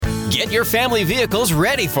Get your family vehicles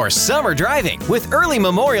ready for summer driving with early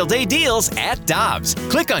Memorial Day deals at Dobbs.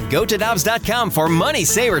 Click on GoToDobbs.com for money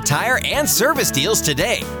saver tire and service deals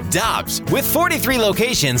today. Dobbs, with 43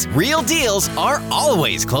 locations, real deals are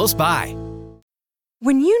always close by.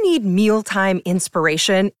 When you need mealtime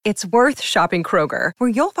inspiration, it's worth shopping Kroger, where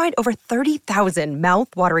you'll find over 30,000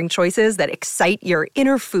 mouth-watering choices that excite your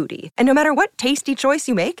inner foodie. And no matter what tasty choice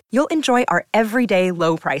you make, you'll enjoy our everyday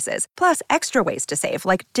low prices, plus extra ways to save,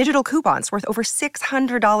 like digital coupons worth over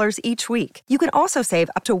 $600 each week. You can also save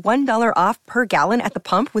up to $1 off per gallon at the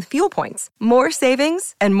pump with fuel points. More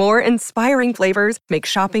savings and more inspiring flavors make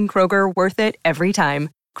shopping Kroger worth it every time.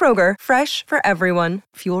 Kroger, fresh for everyone.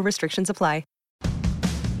 Fuel restrictions apply.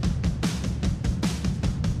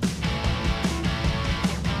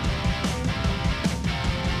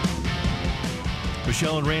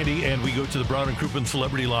 Michelle and Randy, and we go to the Brown and Crouppen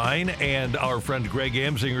Celebrity Line, and our friend Greg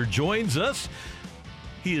Amsinger joins us.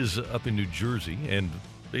 He is up in New Jersey, and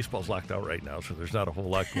baseball's locked out right now, so there's not a whole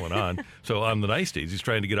lot going on. So on the nice days, he's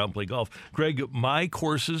trying to get out and play golf. Greg, my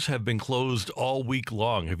courses have been closed all week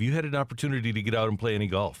long. Have you had an opportunity to get out and play any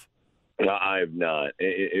golf? No, I have not.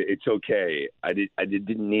 It's okay. I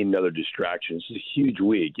didn't need another distraction. This is a huge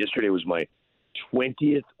week. Yesterday was my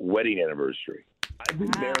 20th wedding anniversary. I've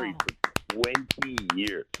been married for 20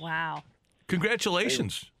 years. Wow.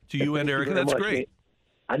 Congratulations to you and Erica. That's great.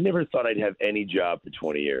 I never thought I'd have any job for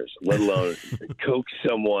 20 years, let alone coax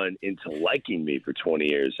someone into liking me for 20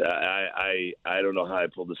 years. I don't know how I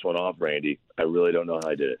pulled this one off, Randy. I really don't know how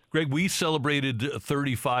I did it. Greg, we celebrated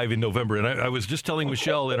 35 in November, and I was just telling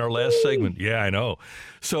Michelle in our last segment. Yeah, I know.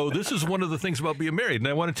 So this is one of the things about being married, and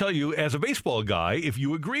I want to tell you, as a baseball guy, if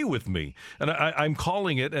you agree with me, and I'm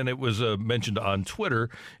calling it, and it was mentioned on Twitter,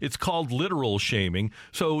 it's called literal shaming.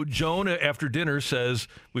 So Joan, after dinner, says,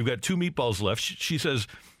 we've got 2 meatballs left. She says,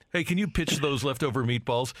 hey, can you pitch those leftover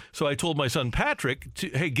meatballs? So I told my son Patrick,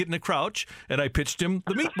 hey, get in a crouch, and I pitched him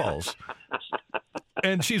the meatballs.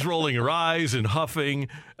 And she's rolling her eyes and huffing.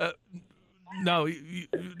 Now,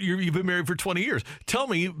 you've been married for 20 years. Tell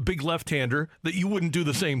me, big left-hander, that you wouldn't do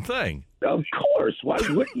the same thing. Of course. Why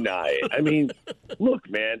wouldn't I? I mean, look,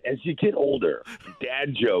 man, as you get older,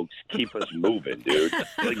 dad jokes keep us moving, dude.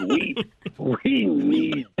 Like, we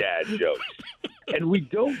need dad jokes. And we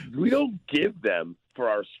don't give them for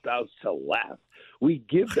our spouse to laugh. We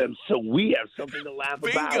give them so we have something to laugh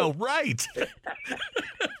about. Bingo, right.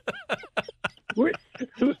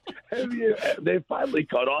 They finally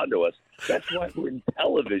caught on to us. That's why we're in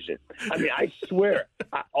television. I mean, I swear,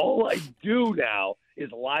 all I do now is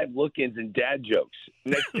live look-ins and dad jokes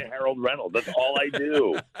next to Harold Reynolds. That's all I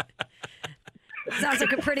do. Sounds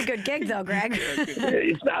like a pretty good gig, though, Greg.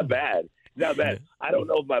 It's not bad. Not bad. I don't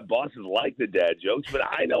know if my bosses like the dad jokes, but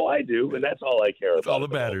I know I do, and that's all I care about. That's all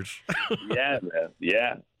that matters. Yeah, man.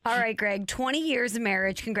 Yeah. All right, Greg, 20 years of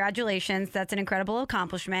marriage. Congratulations. That's an incredible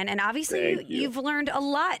accomplishment. And obviously, you've learned a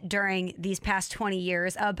lot during these past 20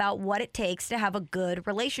 years about what it takes to have a good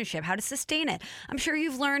relationship, how to sustain it. I'm sure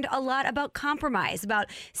you've learned a lot about compromise, about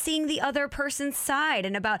seeing the other person's side,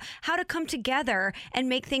 and about how to come together and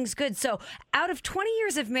make things good. So out of 20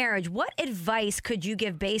 years of marriage, what advice could you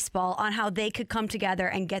give baseball on how they could come together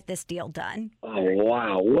and get this deal done? Oh,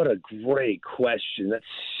 wow. What a great question. That's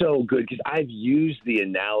so good, because I've used the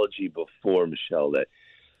analogy before, Michelle, that,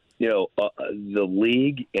 the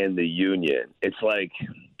league and the union, it's like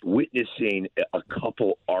witnessing a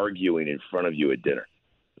couple arguing in front of you at dinner,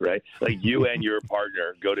 right? Like you and your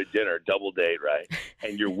partner go to dinner, double date, right?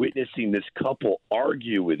 And you're witnessing this couple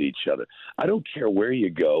argue with each other. I don't care where you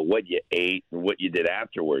go, what you ate, and what you did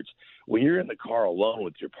afterwards. When you're in the car alone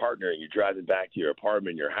with your partner and you're driving back to your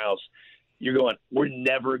apartment, your house, you're going, we're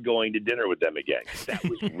never going to dinner with them again. That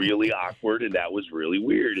was really awkward, and that was really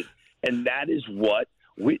weird. And that is what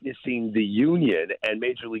witnessing the union and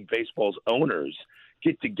Major League Baseball's owners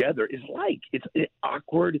get together is like. It's an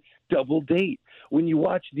awkward double date. When you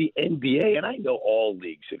watch the NBA, and I know all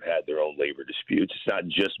leagues have had their own labor disputes. It's not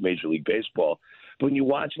just Major League Baseball. But when you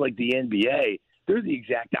watch, like, the NBA, they're the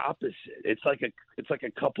exact opposite. It's like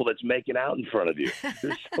a couple that's making out in front of you.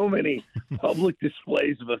 There's so many public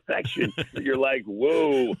displays of affection that you're like,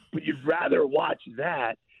 whoa, but you'd rather watch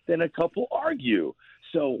that than a couple argue.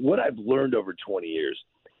 So what I've learned over 20 years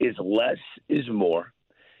is less is more.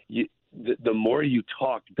 The more you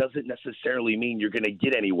talk doesn't necessarily mean you're going to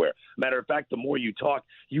get anywhere. Matter of fact, the more you talk,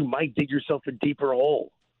 you might dig yourself a deeper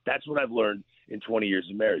hole. That's what I've learned in 20 years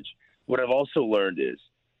of marriage. What I've also learned is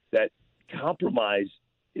that compromise,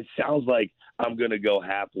 it sounds like I'm going to go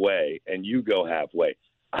halfway and you go halfway.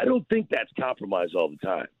 I don't think that's compromise all the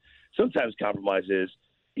time. Sometimes compromise is,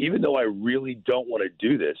 even though I really don't want to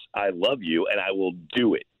do this, I love you and I will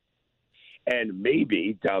do it. And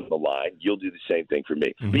maybe down the line, you'll do the same thing for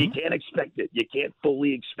me. But you can't expect it. You can't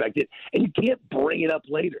fully expect it. And you can't bring it up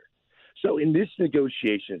later. So in this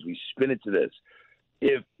negotiation, as we spin it to this,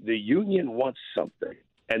 if the union wants something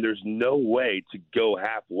and there's no way to go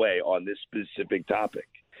halfway on this specific topic,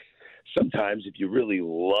 sometimes if you really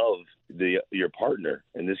love your partner,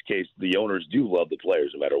 in this case, the owners do love the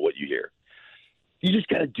players no matter what you hear, you just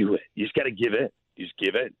got to do it. You just got to give in. You just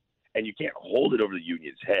give in. And you can't hold it over the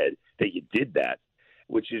union's head that you did that,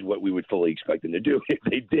 which is what we would fully expect them to do if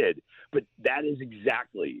they did. But that's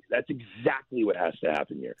exactly what has to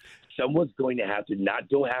happen here. Someone's going to have to not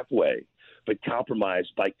go halfway, but compromise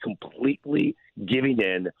by completely giving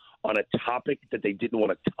in on a topic that they didn't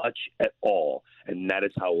want to touch at all. And that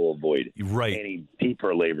is how we'll avoid any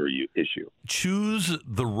deeper labor issue. Choose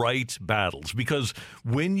the right battles, because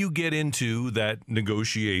when you get into that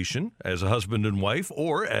negotiation as a husband and wife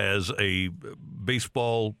or as a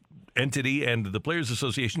baseball entity and the Players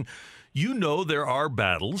Association, you know there are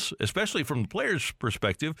battles, especially from the players'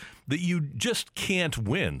 perspective, that you just can't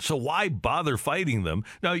win. So why bother fighting them?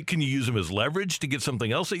 Now, can you use them as leverage to get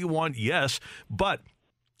something else that you want? Yes, but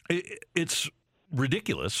it's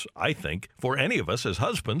ridiculous, I think, for any of us as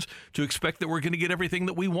husbands to expect that we're going to get everything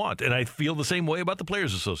that we want. And I feel the same way about the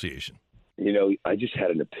Players Association. You know, I just had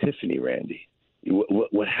an epiphany, Randy.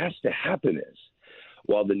 What has to happen is,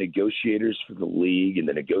 while the negotiators for the league and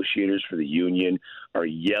the negotiators for the union are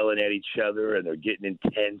yelling at each other and they're getting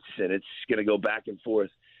intense and it's going to go back and forth,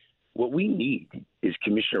 what we need is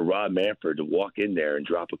Commissioner Rob Manfred to walk in there and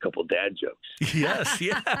drop a couple dad jokes. Yes,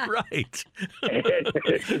 yeah, right.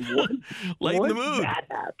 Lighten the mood. That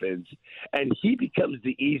happens, and he becomes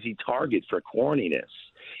the easy target for corniness.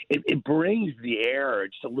 It brings the air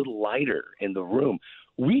just a little lighter in the room.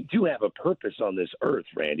 We do have a purpose on this earth,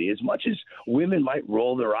 Randy. As much as women might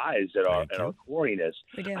roll their eyes at our corniness,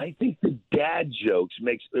 I think the dad jokes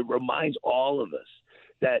reminds all of us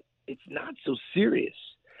that it's not so serious.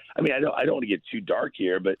 I mean, I don't want to get too dark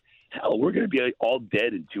here, but hell, we're going to be all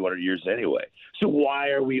dead in 200 years anyway. So why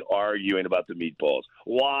are we arguing about the meatballs?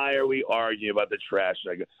 Why are we arguing about the trash?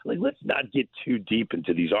 Like, let's not get too deep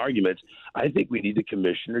into these arguments. I think we need the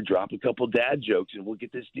commissioner drop a couple dad jokes, and we'll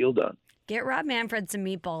get this deal done. Get Rob Manfred some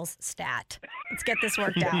meatballs stat. Let's get this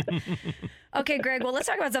worked out. Okay, Greg, well, let's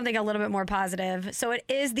talk about something a little bit more positive. So it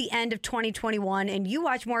is the end of 2021, and you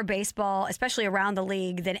watch more baseball, especially around the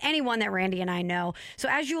league, than anyone that Randy and I know. So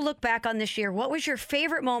as you look back on this year, what was your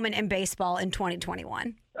favorite moment in baseball in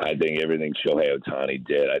 2021? I think everything Shohei Ohtani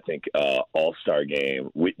did. I think All-Star Game,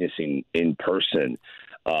 witnessing in person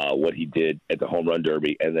what he did at the Home Run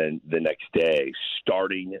Derby, and then the next day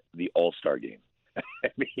starting the All-Star Game. I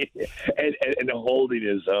mean, and holding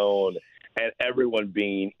his own, and everyone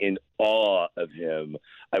being in awe of him.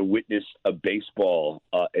 I witnessed a baseball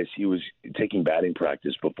as he was taking batting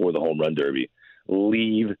practice before the Home Run Derby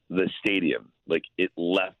leave the stadium. Like, it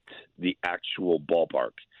left the actual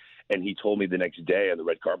ballpark. And he told me the next day on the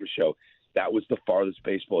red carpet show that was the farthest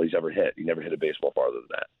baseball he's ever hit. He never hit a baseball farther than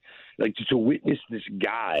that. Like, to witness this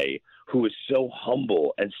guy who was so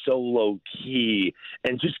humble and so low-key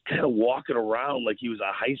and just kind of walking around like he was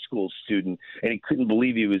a high school student and he couldn't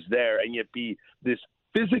believe he was there, and yet be this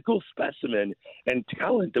physical specimen and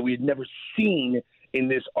talent that we had never seen in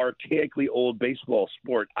this archaically old baseball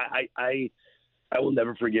sport. I will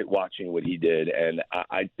never forget watching what he did, and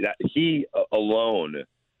he alone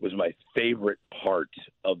was my favorite part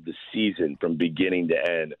of the season from beginning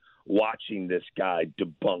to end, watching this guy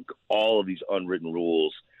debunk all of these unwritten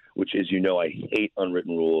rules, which, as you know, I hate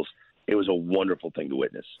unwritten rules. It was a wonderful thing to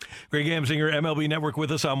witness. Greg Amsinger, MLB Network,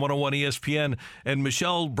 with us on 101 ESPN. And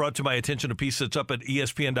Michelle brought to my attention a piece that's up at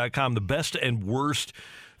ESPN.com, the best and worst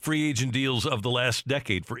free agent deals of the last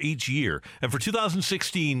decade for each year. And for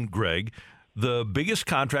 2016, Greg, the biggest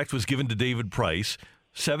contract was given to David Price,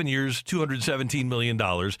 7 years, $217 million.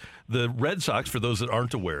 The Red Sox, for those that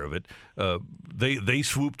aren't aware of it, they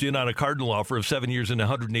swooped in on a Cardinal offer of 7 years and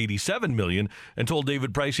 $187 million and told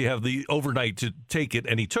David Price you have the overnight to take it,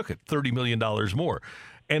 and he took it, $30 million more.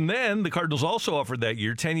 And then the Cardinals also offered that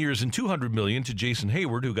year 10 years and $200 million to Jason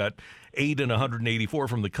Hayward, who got 8 and $184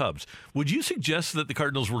 from the Cubs. Would you suggest that the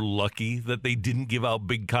Cardinals were lucky that they didn't give out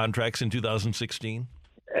big contracts in 2016?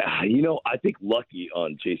 I think lucky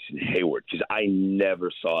on Jason Hayward, because I never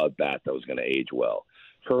saw a bat that was going to age well.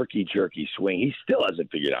 Herky-jerky swing. He still hasn't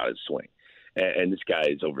figured out his swing. And this guy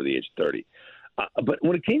is over the age of 30. But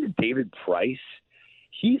when it came to David Price,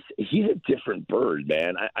 he's a different bird,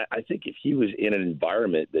 man. I think if he was in an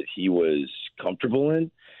environment that he was comfortable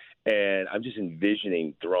in, and I'm just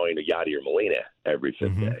envisioning throwing a Yadier Molina every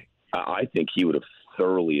fifth day, I think he would have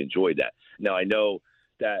thoroughly enjoyed that. Now, I know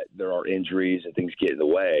that there are injuries and things get in the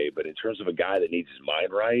way, but in terms of a guy that needs his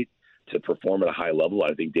mind right to perform at a high level,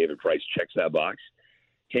 I think David Price checks that box.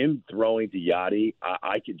 Him throwing to Yachty,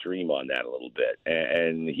 I could dream on that a little bit.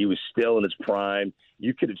 And he was still in his prime.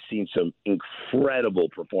 You could have seen some incredible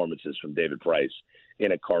performances from David Price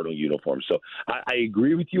in a Cardinal uniform. So I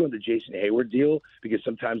agree with you on the Jason Hayward deal, because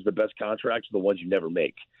sometimes the best contracts are the ones you never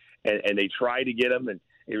make. And they try to get him, and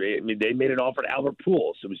they made an offer to Albert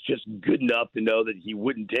Pujols. So it was just good enough to know that he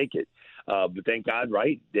wouldn't take it. But thank God,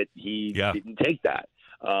 right, that he didn't take that.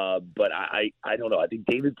 But I don't know. I think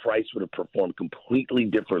David Price would have performed completely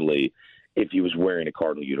differently if he was wearing a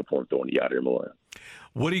Cardinal uniform throwing to Yadier Molina.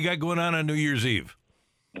 What do you got going on New Year's Eve?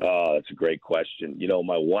 That's a great question.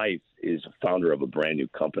 My wife is a founder of a brand new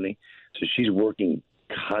company, so she's working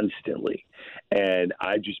constantly. And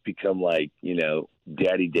I just become like,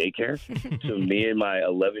 daddy daycare. So me and my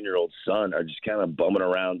 11-year-old son are just kind of bumming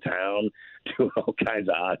around town, doing all kinds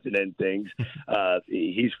of odds and end things.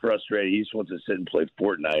 He's frustrated. He just wants to sit and play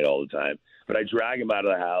Fortnite all the time. But I drag him out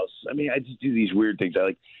of the house. I just do these weird things.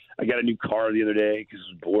 I got a new car the other day because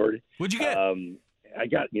I was bored. What'd you get? I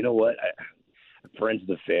got, friends of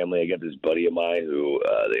the family. I got this buddy of mine who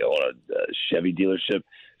they own a Chevy dealership.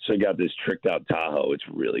 So I got this tricked out Tahoe. It's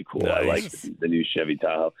really cool. Nice. I like the new Chevy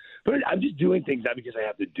Tahoe. But I'm just doing things not because I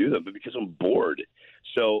have to do them, but because I'm bored.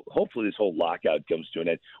 So hopefully this whole lockout comes to an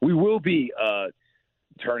end. We will be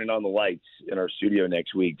turning on the lights in our studio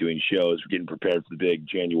next week, doing shows. We're getting prepared for the big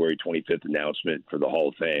January 25th announcement for the Hall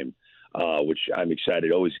of Fame, which I'm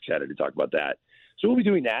excited, always excited to talk about that. So we'll be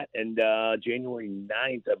doing that. And January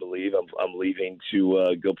 9th, I believe, I'm leaving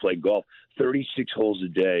to go play golf 36 holes a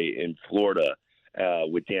day in Florida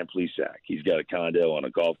with Dan Plesac. He's got a condo on a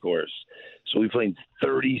golf course. So we're playing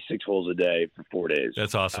 36 holes a day for 4 days.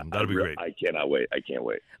 That's awesome. That'll be great. I cannot wait. I can't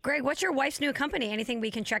wait. Greg, what's your wife's new company? Anything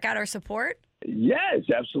we can check out or support? Yes,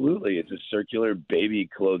 absolutely. It's a circular baby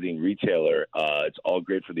clothing retailer. It's all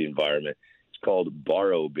great for the environment. It's called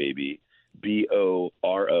Borrow Baby. Borobabi.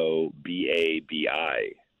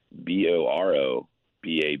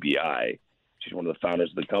 Borobabi. She's one of the founders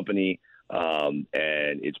of the company, and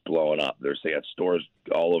it's blowing up. They have stores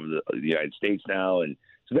all over the United States now, and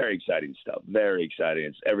it's very exciting stuff. Very exciting.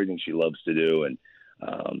 It's everything she loves to do, and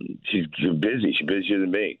she's busy. She's busier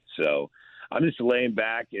than me. So I'm just laying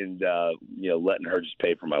back and letting her just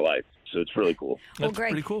pay for my life. So it's really cool. Well, That's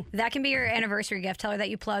Greg, pretty cool. That can be your anniversary gift. Tell her that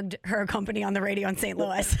you plugged her company on the radio in St.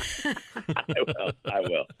 Louis. I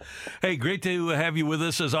will. Hey, great to have you with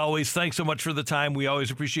us as always. Thanks so much for the time. We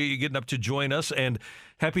always appreciate you getting up to join us, and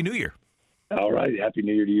Happy New Year. All right. Happy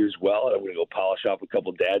New Year to you as well. I'm going to go polish off a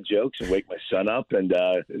couple dad jokes and wake my son up and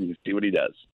see what he does.